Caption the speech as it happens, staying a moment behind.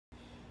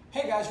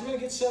Hey guys, we're gonna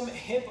get some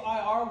hip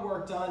IR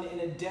work done in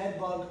a dead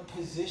bug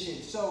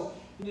position. So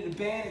you need a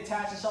band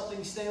attached to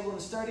something stable and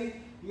sturdy.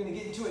 You're gonna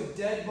get into a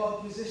dead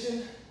bug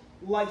position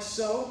like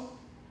so.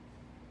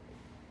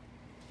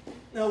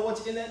 Now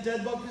once in that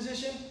dead bug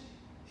position,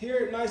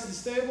 here nice and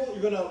stable,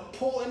 you're gonna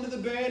pull into the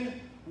band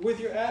with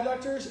your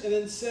adductors and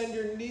then send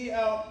your knee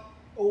out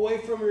away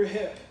from your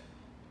hip.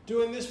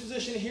 Doing this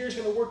position here is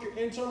gonna work your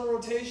internal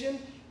rotation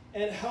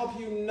and help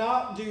you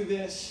not do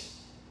this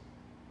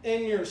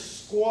in your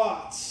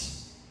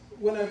squats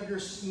whenever your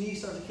knee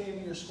starts to cave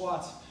in your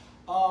squats.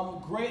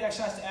 Great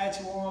exercise to add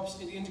to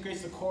warm-ups. It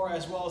integrates the core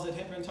as well as the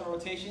hip internal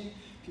rotation.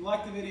 If you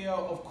like the video,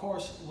 of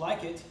course,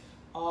 like it.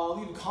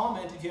 Leave a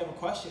comment if you have a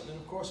question, and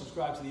of course,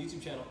 subscribe to the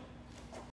YouTube channel.